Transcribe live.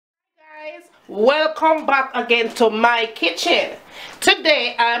Welcome back again to my kitchen.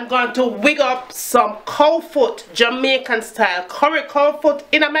 Today I'm going to wig up some cow foot, Jamaican style curry cow foot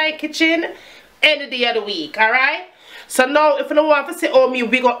in my kitchen any day of the week. Alright, so now if you don't want to see how me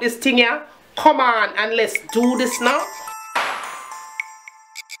wig up this thing here, come on and let's do this now.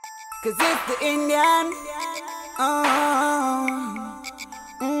 Cause it's the Indian.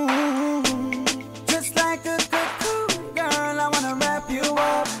 Just like a cocoon, girl, I wanna wrap you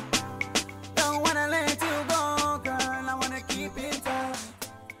up. Don't wanna let you go, girl, I wanna keep it up.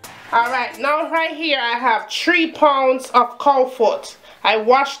 Alright, now right here I have 3 pounds of cow foot. I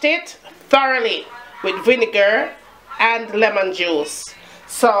washed it thoroughly with vinegar and lemon juice.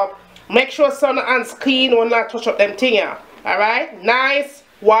 So make sure some hands clean when I touch up them thing here. Alright, nice,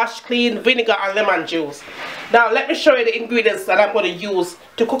 wash, clean, vinegar and lemon juice. Now let me show you the ingredients that I'm going to use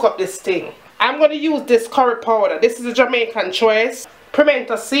to cook up this thing. I'm going to use this curry powder. This is a Jamaican choice.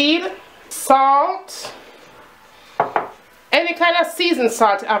 Pimento seed, salt, any kind of seasoned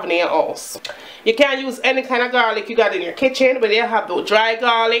salt you have in your house. You can use any kind of garlic you got in your kitchen, whether you have the dry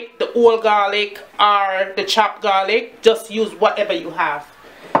garlic, the whole garlic, or the chopped garlic. Just use whatever you have.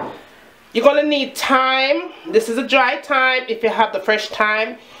 You're going to need thyme. This is a dry thyme. If you have the fresh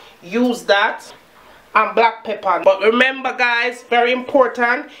thyme, use that. And black pepper. But remember guys, very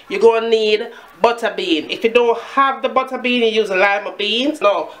important, you're going to need butter bean. If you don't have the butter bean, you use lima beans.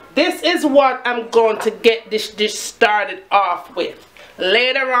 No, this is what I'm going to get this dish started off with.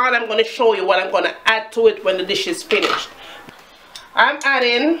 Later on, I'm going to show you what I'm going to add to it when the dish is finished. I'm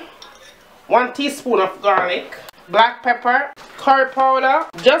adding 1 teaspoon of garlic, black pepper, curry powder.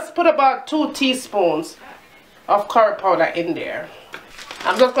 Just put about 2 teaspoons of curry powder in there.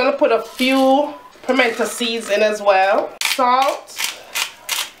 I'm just going to put a few pimento seeds in as well. Salt.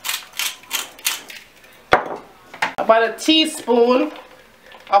 About a teaspoon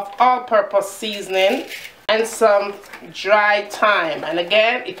of all-purpose seasoning. And some dry thyme. And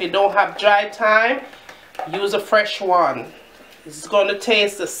again, if you don't have dry thyme, use a fresh one. It's going to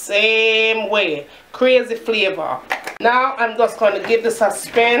taste the same way. Crazy flavor. Now I'm just going to give this a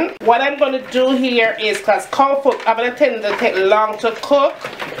spin. What I'm going to do here is, because cow foot have a tendency to take long to cook,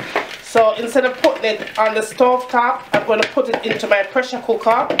 so instead of putting it on the stove top, I'm going to put it into my pressure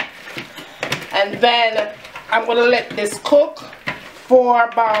cooker. And then I'm going to let this cook for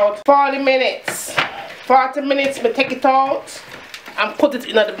about 40 minutes. 40 minutes, me take it out and put it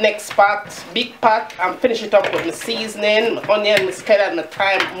in the next pot, big pot, and finish it up with my seasoning, my onion, my scallop, my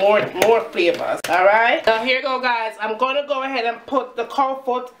thyme, more flavors. Alright, now here you go guys. I'm going to go ahead and put the cow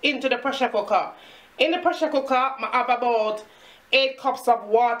foot into the pressure cooker. In the pressure cooker, I have about 8 cups of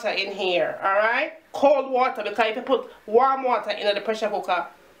water in here. Alright, cold water, because if you put warm water in the pressure cooker,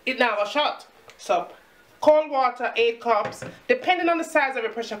 it now will shut. So cold water, 8 cups, depending on the size of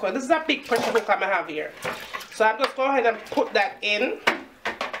your pressure cooker. This is a big pressure cooker I have here. So I'm just going ahead and put that in.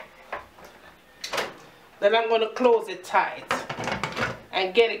 Then I'm going to close it tight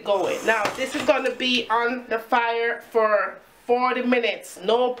and get it going. Now this is going to be on the fire for 40 minutes.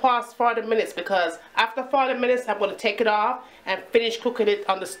 No past 40 minutes, because after 40 minutes I'm going to take it off and finish cooking it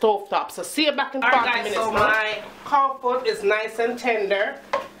on the stove top. So see you back in 40 minutes. So my cow foot is nice and tender.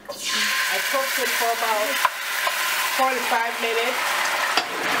 I cooked it for about 45 minutes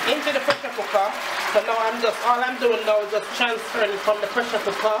into the pressure cooker. So now all I'm doing now is just transferring it from the pressure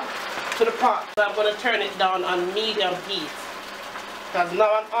cooker to the pot. So I'm going to turn it down on medium heat, because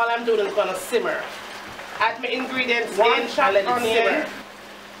now all I'm doing is going to simmer. Add my ingredients in and let it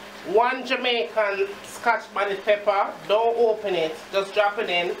simmer. 1 Jamaican Scotch bonnet pepper. Don't open it, just drop it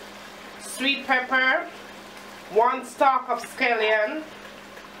in. Sweet pepper. 1 stalk of scallion.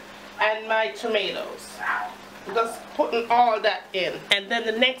 And my tomatoes. Just putting all that in. And then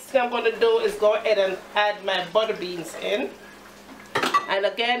the next thing I'm going to do is go ahead and add my butter beans in. And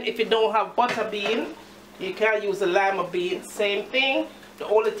again, if you don't have butter bean, you can use a lima bean. Same thing. The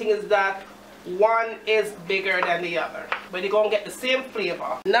only thing is that one is bigger than the other, but you're going to get the same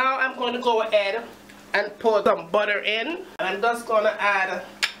flavor. Now I'm going to go ahead and put some butter in. And I'm just going to add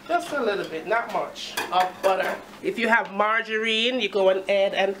just a little bit, not much, of butter. If you have margarine, you go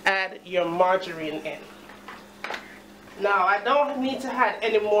ahead and add your margarine in. Now I don't need to add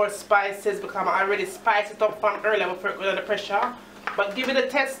any more spices, because I already spiced it up from earlier before it goes under pressure. But give it a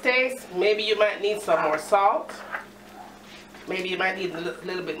test taste. Maybe you might need some more salt. Maybe you might need a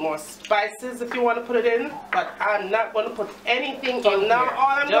little bit more spices if you want to put it in. But I'm not going to put anything in. Now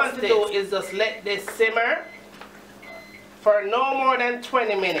all I'm going to do is just let this simmer for no more than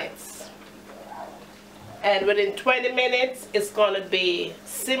 20 minutes. And within 20 minutes, it's going to be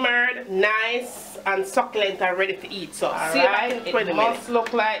simmered, nice and succulent and ready to eat. So see, it must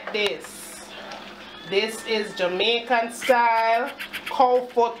look like this. This is Jamaican style cow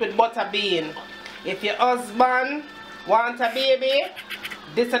foot with butter bean. If your husband wants a baby,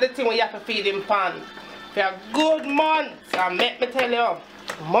 this is the thing where you have to feed him pan. For a good month, and let me tell you,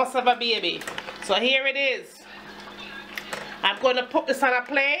 must have a baby. So here it is. I'm going to put this on a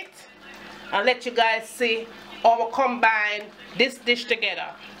plate and let you guys see how we combine this dish together.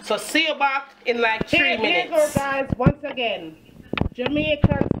 So see you back in like 3 minutes. Here you go, guys, once again.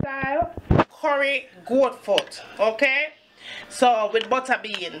 Jamaican style curry goat foot, okay? So with butter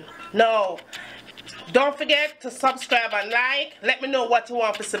bean. Now, don't forget to subscribe and like. Let me know what you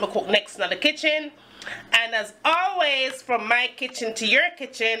want to see me cook next in the kitchen. And as always, from my kitchen to your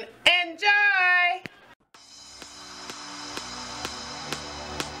kitchen,